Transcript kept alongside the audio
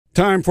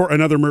Time for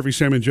another Murphy,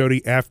 Sam, and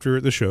Jody After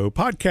the Show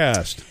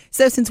podcast.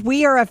 So since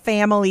we are a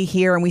family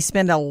here and we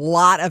spend a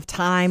lot of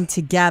time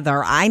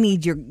together, I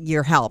need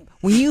your help.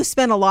 When you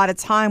spend a lot of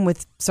time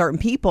with certain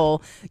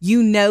people,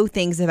 you know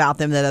things about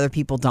them that other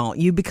people don't.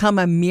 You become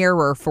a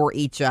mirror for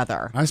each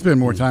other. I spend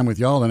more time with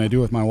y'all than I do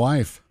with my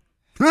wife.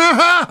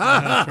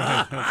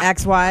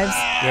 Ex-wives.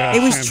 Yeah,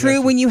 it was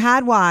true when you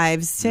had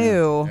wives,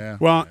 too. Yeah.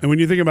 Well, and when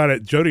you think about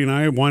it, Jody and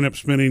I wind up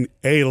spending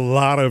a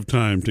lot of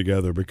time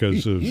together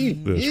because of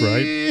this,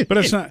 right? But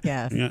it's not.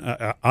 Yes.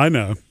 Yeah, I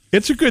know.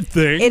 It's a good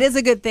thing. It is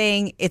a good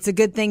thing. It's a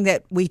good thing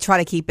that we try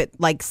to keep it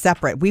like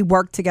separate. We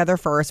work together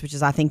first, which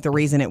is, I think, the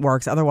reason it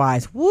works.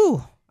 Otherwise,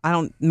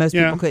 most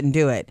people couldn't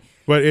do it.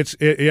 But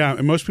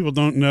and most people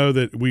don't know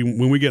that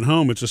when we get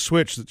home, it's a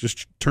switch that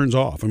just turns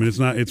off. I mean,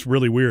 it's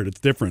really weird. It's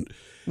different.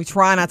 We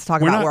try not to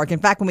talk about work. In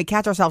fact, when we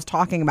catch ourselves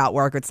talking about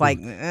work, it's like,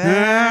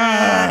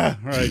 right.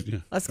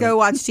 Let's go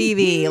watch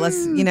TV.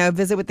 Let's,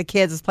 visit with the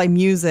kids. Let's play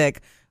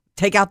music.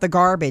 Take out the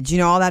garbage,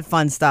 all that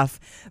fun stuff.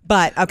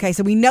 But, okay,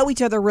 so we know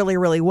each other really,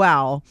 really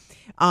well.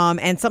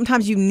 And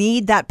sometimes you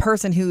need that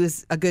person who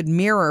is a good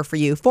mirror for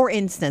you. For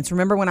instance,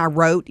 remember when I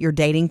wrote your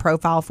dating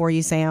profile for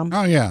you, Sam?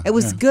 Oh, yeah. It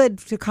was good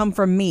to come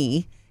from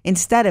me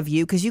instead of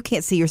you because you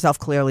can't see yourself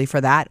clearly for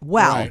that.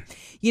 Well, right.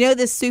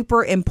 This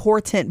super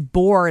important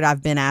board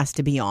I've been asked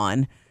to be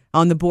on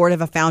the board of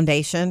a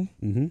foundation.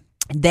 Mm-hmm.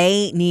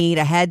 They need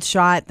a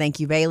headshot. Thank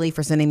you, Bailey,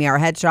 for sending me our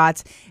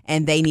headshots.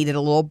 And they needed a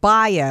little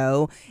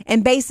bio.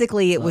 And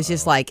basically, it was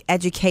just like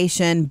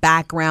education,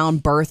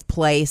 background,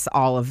 birthplace,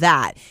 all of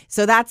that.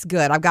 So that's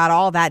good. I've got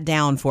all that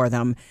down for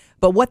them.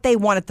 But what they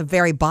want at the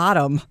very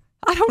bottom,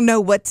 I don't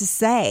know what to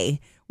say.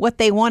 What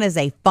they want is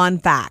a fun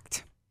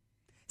fact.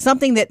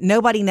 Something that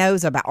nobody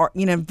knows about, or,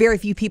 very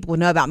few people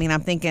know about me. And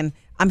I'm thinking,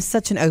 I'm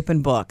such an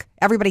open book.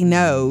 Everybody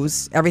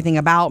knows everything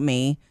about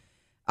me.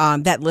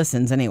 That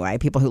listens anyway,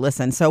 people who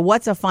listen. So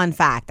what's a fun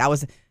fact?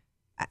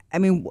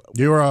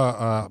 You were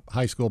a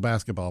high school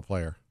basketball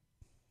player.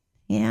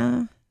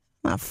 Yeah.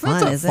 Not fun,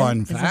 That's a is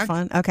fun it? fact. Is it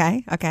fun?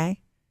 Okay.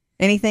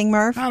 Anything,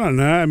 Murph? I don't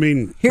know. I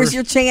mean, here's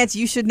your chance.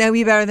 You should know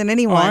me better than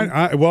anyone.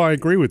 I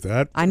agree with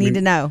that. I need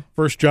to know.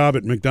 First job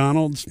at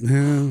McDonald's. That's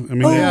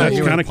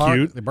kind of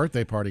cute. The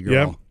birthday party girl.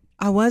 Yeah.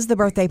 I was the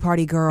birthday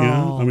party girl.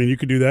 Yeah. I mean, you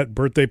could do that.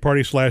 Birthday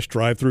party /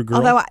 drive-through girl.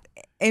 Although,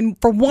 and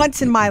for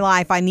once in my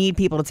life, I need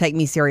people to take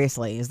me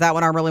seriously. Is that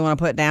what I really want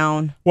to put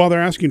down? Well,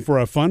 they're asking for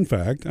a fun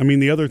fact. I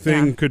mean, the other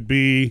thing could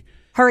be...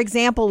 Her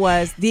example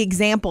was, the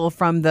example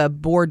from the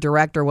board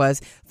director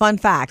was, fun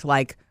fact,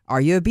 like,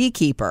 are you a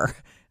beekeeper?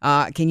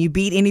 Can you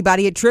beat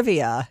anybody at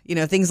trivia?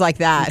 Things like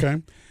that.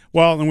 Okay.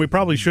 Well, and we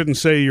probably shouldn't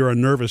say you're a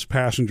nervous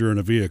passenger in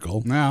a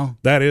vehicle. No.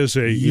 That is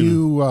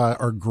You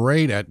are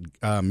great at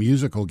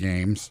musical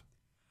games.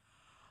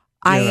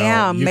 I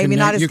am. Maybe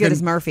not as good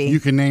as Murphy. You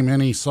can name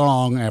any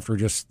song after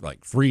just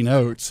like 3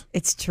 notes.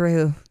 It's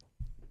true.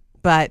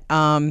 But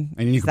and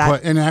you can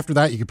and after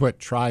that you can put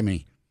 "Try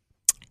Me."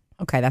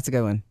 Okay, that's a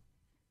good one.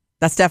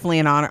 That's definitely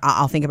an honor.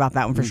 I'll think about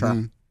that one for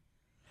sure.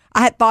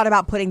 I had thought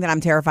about putting that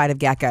I'm terrified of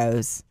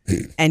geckos,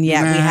 and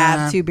yet we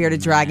have 2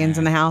 bearded dragons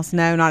in the house.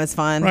 No, not as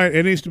fun. Right.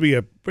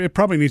 It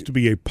probably needs to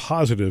be a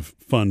positive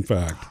fun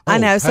fact. I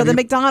know. So the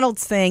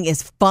McDonald's thing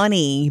is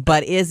funny,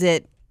 but is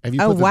it?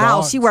 Oh wow,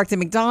 dogs? She worked at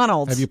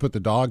McDonald's. Have you put the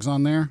dogs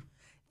on there?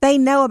 They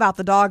know about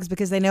the dogs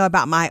because they know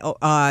about my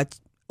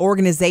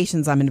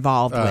organizations I'm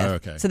involved with.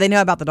 Okay. So they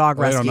know about the dog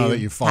rescue. They don't know that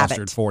you fostered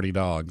habit. 40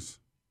 dogs.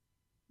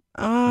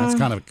 That's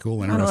kind of a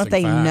cool, interesting I don't know if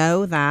they fact.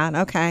 know that.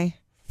 Okay.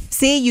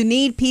 See, you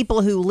need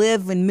people who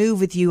live and move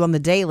with you on the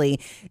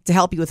daily to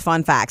help you with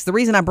fun facts. The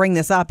reason I bring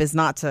this up is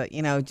not to,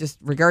 just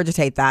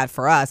regurgitate that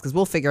for us because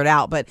we'll figure it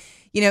out. But,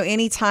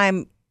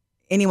 anytime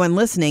anyone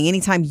listening,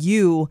 anytime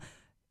you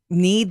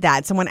need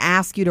that, someone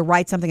asks you to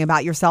write something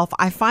about yourself,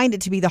 I find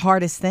it to be the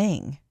hardest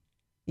thing.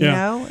 You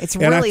know? It's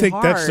really hard. And I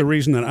think that's the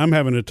reason that I'm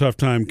having a tough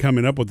time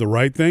coming up with the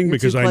right thing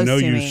because I know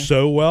you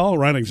so well.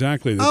 Right,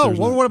 exactly.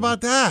 What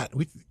about that?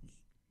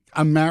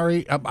 I'm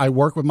married. I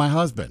work with my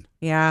husband.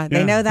 Yeah,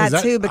 they know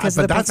that too because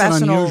of the professional.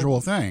 That's an unusual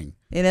thing.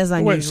 It is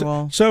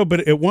unusual.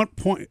 But at what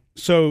point?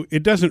 So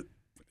it doesn't.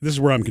 This is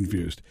where I'm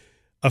confused.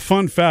 A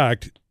fun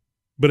fact,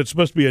 but it's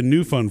supposed to be a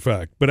new fun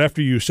fact. But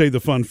after you say the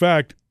fun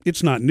fact,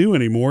 it's not new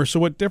anymore. So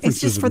what difference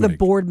does it make? It's just for the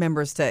board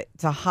members to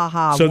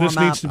ha-ha. So this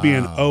needs to be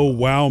an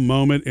wow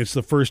moment. It's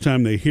the first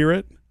time they hear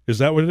it. Is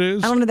that what it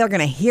is? I don't know. They're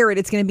going to hear it.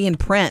 It's going to be in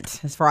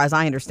print, as far as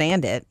I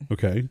understand it.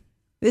 Okay.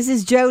 This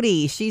is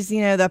Jody. She's,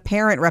 the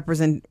parent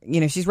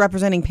she's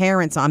representing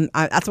parents.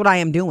 That's what I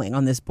am doing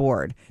on this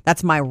board.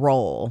 That's my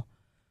role.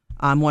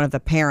 I'm one of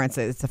the parents.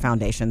 It's a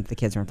foundation that the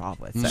kids are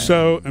involved with.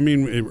 So,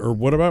 or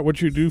what about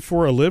what you do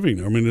for a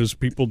living? I mean, as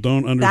people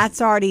don't understand.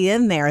 That's already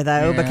in there,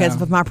 though,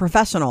 because of my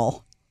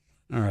professional.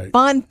 All right.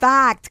 Fun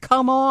fact.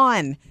 Come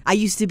on. I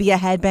used to be a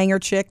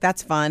headbanger chick.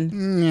 That's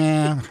fun.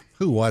 Yeah.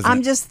 Who wasn't?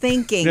 I'm just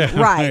thinking.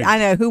 Right. I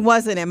know. Who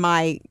wasn't in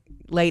my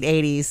late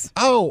 80s.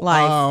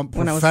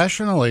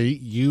 Professionally,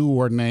 you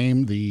were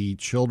named the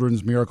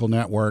Children's Miracle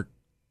Network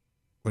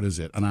what is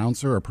it,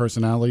 announcer or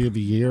personality of the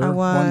year I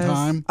was. one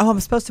time. Oh, I'm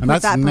supposed to And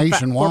put that's that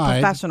nationwide.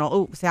 for professional.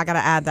 Oh, see, I got to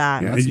add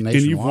that. Yeah, That's and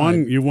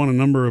nationwide. you've won a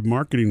number of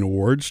marketing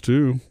awards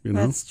too. You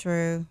know, That's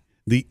true.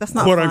 the That's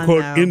not quote fun,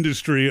 unquote though.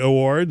 industry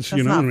awards. That's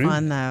you know not what I mean?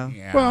 fun, though.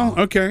 Yeah. Well,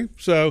 okay,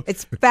 so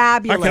It's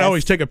fabulous. I could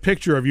always take a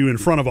picture of you in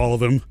front of all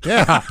of them.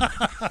 Yeah.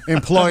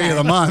 Employee of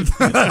the month.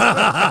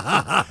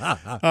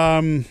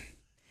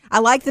 I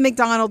like the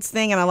McDonald's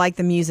thing, and I like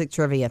the music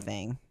trivia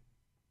thing.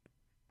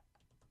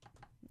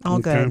 All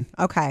good.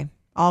 Okay.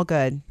 All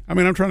good. I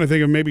mean, I'm trying to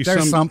think of maybe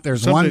There's one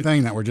something-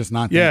 thing that we're just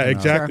not Yeah, thinking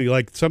of. exactly.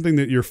 Like something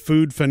that you're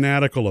food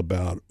fanatical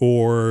about,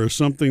 or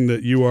something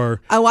that you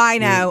are. Oh, I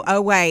know.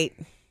 Oh, wait.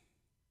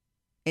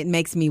 It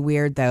makes me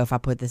weird, though, if I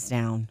put this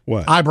down.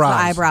 What? Eyebrows.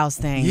 The eyebrows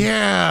thing.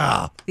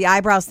 Yeah. The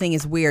eyebrows thing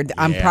is weird.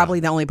 I'm Yeah.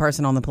 probably the only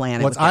person on the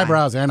planet. What's with that.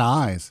 eyebrows and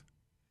eyes?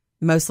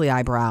 Mostly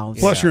eyebrows.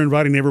 Plus, Yeah. you're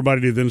inviting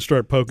everybody to then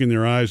start poking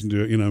their eyes and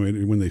do it. You know,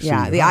 when they see.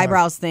 Yeah, you. the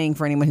eyebrows thing,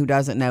 for anyone who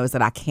doesn't know, is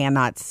that I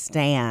cannot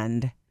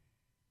stand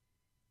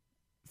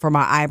for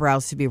my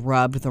eyebrows to be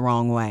rubbed the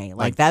wrong way.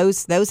 Like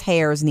those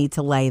hairs need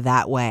to lay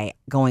that way,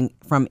 going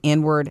from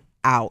inward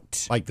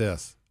out. Like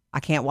this. I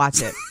can't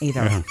watch it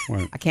either. Yeah,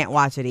 right. I can't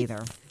watch it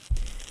either.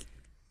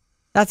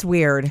 That's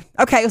weird.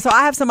 Okay, so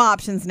I have some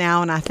options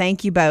now, and I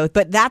thank you both.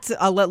 But that's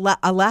a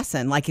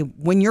lesson. Like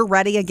when you're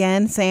ready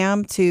again,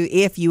 Sam,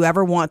 if you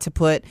ever want to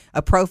put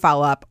a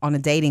profile up on a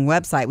dating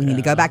website, we need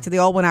to go back to the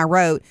old one I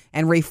wrote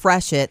and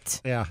refresh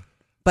it. Yeah.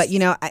 But, you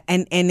know,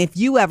 and if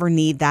you ever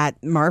need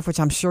that, Murph, which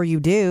I'm sure you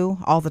do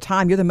all the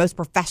time, you're the most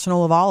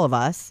professional of all of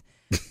us.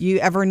 You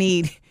ever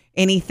need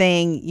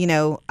anything, you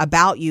know,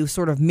 about you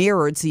sort of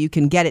mirrored so you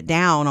can get it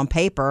down on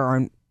paper,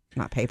 or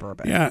not paper,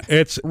 but Yeah,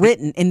 it's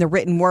written in the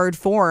written word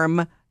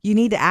form, you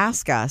need to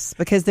ask us,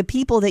 because the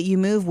people that you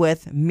move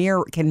with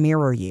can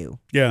mirror you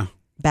yeah.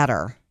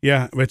 better.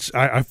 Yeah,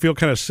 I feel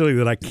kind of silly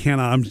that I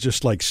cannot. I'm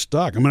just like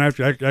stuck. I'm gonna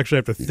actually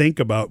have to think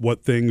about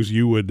what things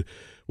you would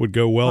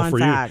go well Fun for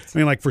fact. you. I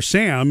mean, like for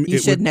Sam, You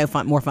should know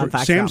more fun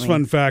facts Sam's about me.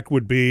 fun fact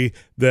would be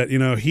that, you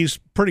know, he's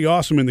pretty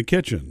awesome in the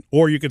kitchen,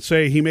 or you could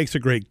say he makes a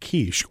great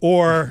quiche,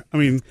 or I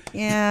mean,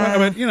 Yeah. I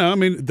mean, you know, I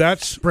mean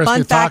that's Brisket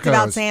Fun fact tacos.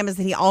 about Sam is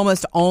that he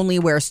almost only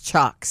wears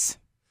Chucks.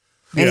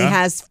 And Yeah. he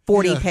has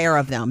 40 pair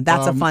of them.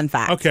 That's a fun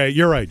fact. okay.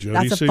 You're right, Jody.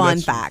 That's a See, fun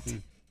fact.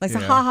 Like, Yeah.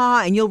 ha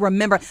ha, and you'll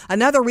remember.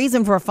 Another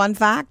reason for a fun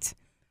fact,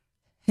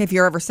 if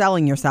you're ever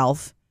selling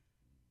yourself,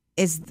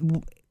 is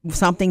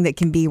something that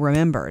can be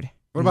remembered.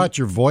 What about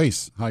your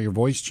voice? How your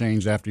voice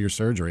changed after your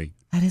surgery?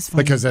 That is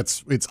funny. Because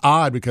it's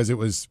odd because it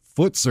was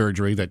foot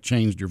surgery that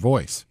changed your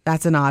voice.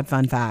 That's an odd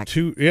fun fact.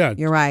 Yeah,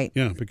 You're right.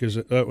 yeah, because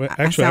I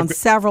actually, sound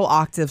several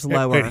octaves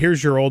lower. and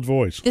here's your old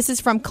voice. This is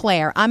from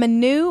Claire. I'm a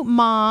new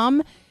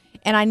mom,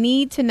 and I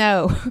need to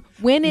know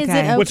when is Okay.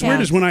 it okay? What's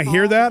weird is when I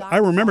hear that, I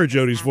remember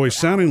Jody's voice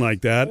sounding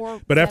like that,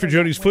 but after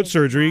Jody's foot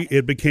surgery,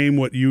 it became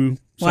what you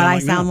what sound I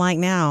like sound now. like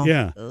now.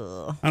 Yeah,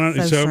 Ugh, I don't.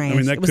 so So, strange. I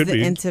mean, that it was could the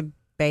be.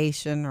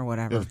 intubation or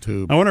whatever. The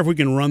tube. I wonder if we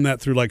can run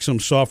that through like some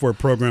software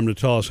program to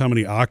tell us how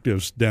many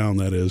octaves down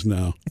that is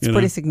now. It's you know?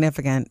 pretty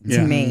significant to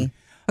Yeah. me.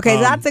 Okay,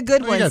 that's a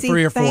good you one. got See,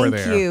 3 or 4 thank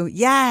there. you.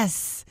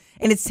 Yes.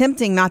 And it's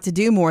tempting not to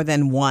do more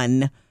than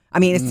one. I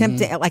mean, it's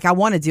tempting. Like, I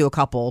want to do a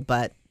couple,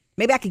 but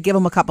maybe I could give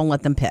them a couple and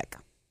let them pick.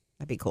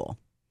 That'd be cool.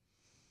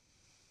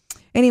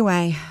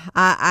 Anyway,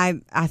 I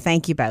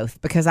thank you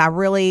both, because I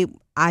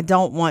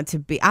don't want to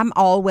be. I'm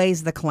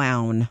always the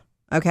clown.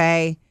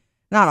 Okay,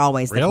 not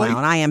always the Really?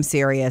 clown. I am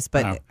serious,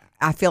 but Oh.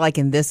 I feel like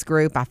in this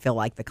group, I feel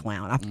like the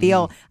clown. I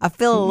feel a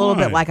little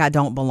bit Why? like I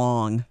don't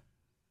belong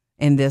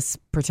in this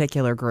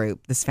particular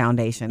group, this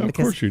foundation, Of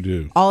because course you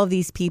do. all of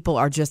these people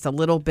are just a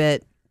little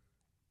bit.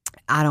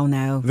 I don't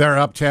know. They're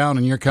uptown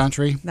in your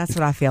country. That's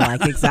what I feel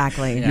like.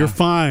 Exactly. Yeah. You're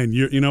fine.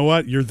 You know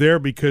what? You're there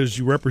because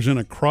you represent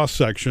a cross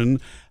section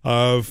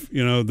of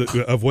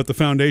of what the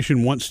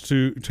foundation wants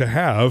to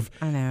have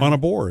I know. on a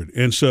board,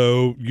 and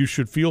so you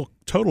should feel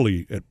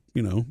totally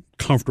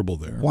comfortable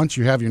there. Once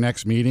you have your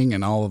next meeting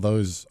and all of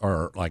those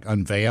are like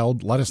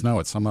unveiled, let us know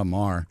what some of them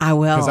are. I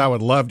will. Because I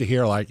would love to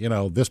hear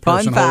this Fun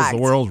person holds fact.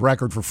 the world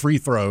record for free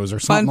throws or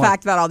Fun something.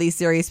 fact about all these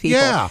serious people.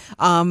 Yeah.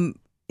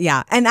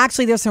 Yeah, and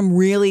actually, there's some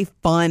really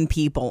fun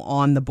people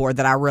on the board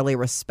that I really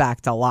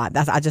respect a lot.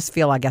 I just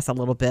feel, I guess, a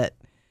little bit.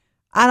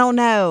 I don't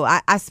know.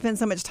 I spend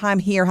so much time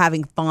here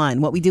having fun.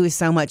 What we do is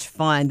so much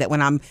fun that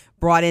when I'm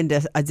brought into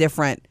a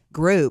different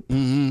group,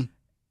 I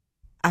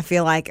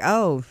feel like,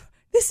 oh,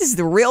 this is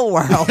the real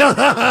world.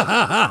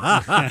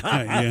 Yeah.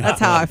 That's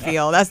how I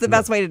feel. That's the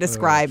best way to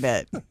describe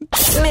it.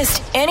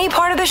 Missed any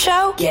part of the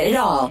show? Get it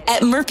all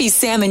at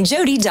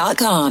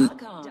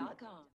murphysamandjody.com.